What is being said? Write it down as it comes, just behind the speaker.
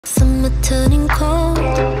Summer turning cold,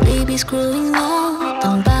 baby's growing old.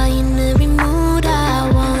 I'm buying every mood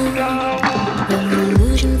I want.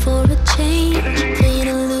 Revolution for a change, playing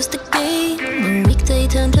to lose the game. A weekday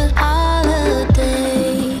turned to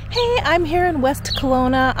holiday. Hey, I'm here in West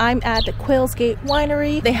Kelowna. I'm at the Quail's Gate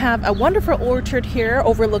Winery. They have a wonderful orchard here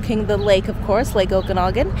overlooking the lake, of course, Lake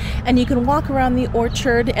Okanagan. And you can walk around the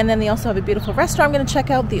orchard, and then they also have a beautiful restaurant. I'm going to check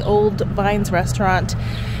out the Old Vines restaurant.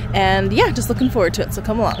 And yeah, just looking forward to it, so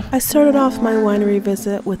come along. I started off my winery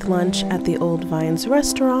visit with lunch at the Old Vines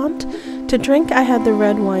restaurant. To drink, I had the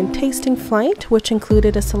red wine tasting flight, which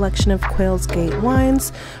included a selection of Quail's Gate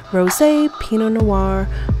wines, Rosé, Pinot Noir,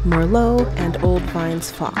 Merlot, and Old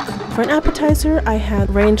Vines Fock. For an appetizer, I had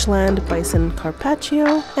Rangeland Bison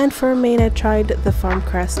Carpaccio, and for a main, I tried the Farm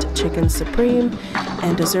Crest Chicken Supreme,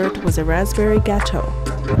 and dessert was a raspberry gâteau.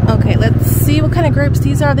 Okay, let's see what kind of grapes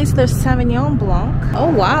these are. These are the Sauvignon Blanc. Oh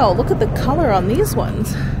wow, look at the color on these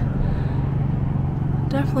ones.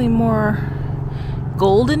 Definitely more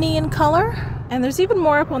goldeny in color. And there's even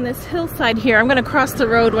more up on this hillside here. I'm gonna cross the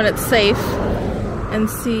road when it's safe and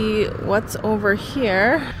see what's over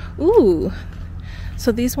here. Ooh,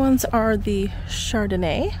 so these ones are the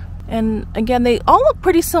Chardonnay. And again, they all look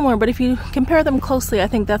pretty similar, but if you compare them closely, I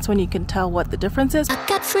think that's when you can tell what the difference is. I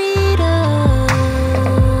got freedom.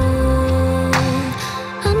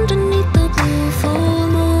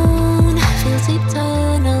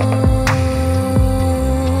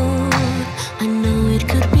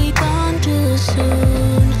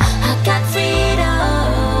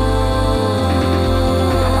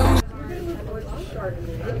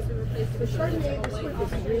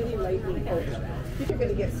 You're going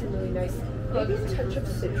to get some really nice, maybe a touch of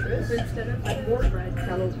citrus instead of more red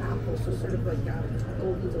yellow apple, so sort of like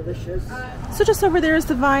golden delicious. So just over there is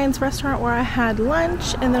the Vines restaurant where I had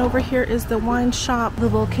lunch, and then over here is the wine shop. The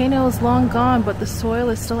volcano is long gone, but the soil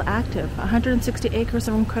is still active. 160 acres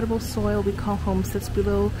of incredible soil we call home sits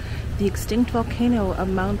below the extinct volcano of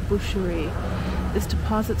Mount Boucherie. This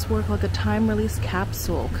deposits work like a time-release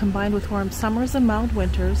capsule. Combined with warm summers and mild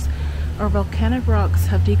winters, our volcanic rocks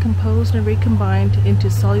have decomposed and recombined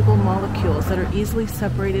into soluble molecules that are easily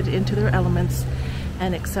separated into their elements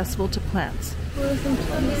and accessible to plants.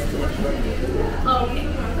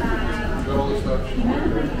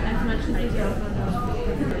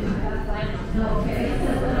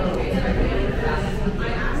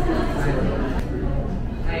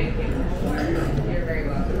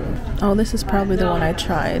 Oh, this is probably the one I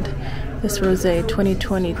tried. This Rosé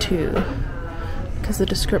 2022. Because the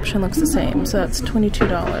description looks the same, so that's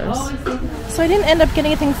 $22. So I didn't end up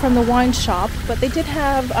getting anything from the wine shop, but they did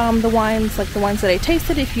have the wines, like the ones that I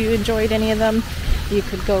tasted. If you enjoyed any of them, you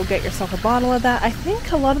could go get yourself a bottle of that. I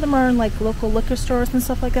think a lot of them are in like local liquor stores and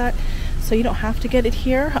stuff like that, so you don't have to get it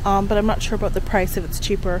here, but I'm not sure about the price, if it's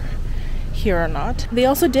cheaper here or not. They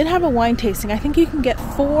also did have a wine tasting. I think you can get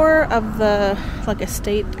 4 of the like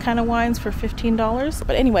estate kind of wines for $15.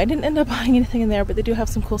 But anyway, I didn't end up buying anything in there, but they do have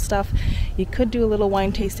some cool stuff. You could do a little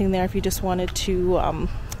wine tasting there if you just wanted to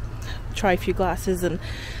try a few glasses and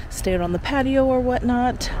stay out on the patio or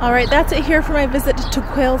whatnot. Alright, that's it here for my visit to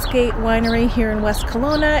Quail's Gate Winery here in West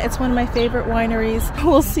Kelowna. It's one of my favorite wineries.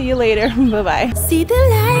 We'll see you later. Bye-bye. See the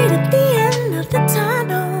light at the end of the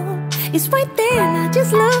tunnel. It's right there, now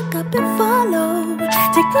just look up and follow.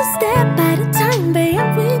 Take one step at a time, babe,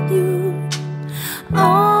 I'm with you.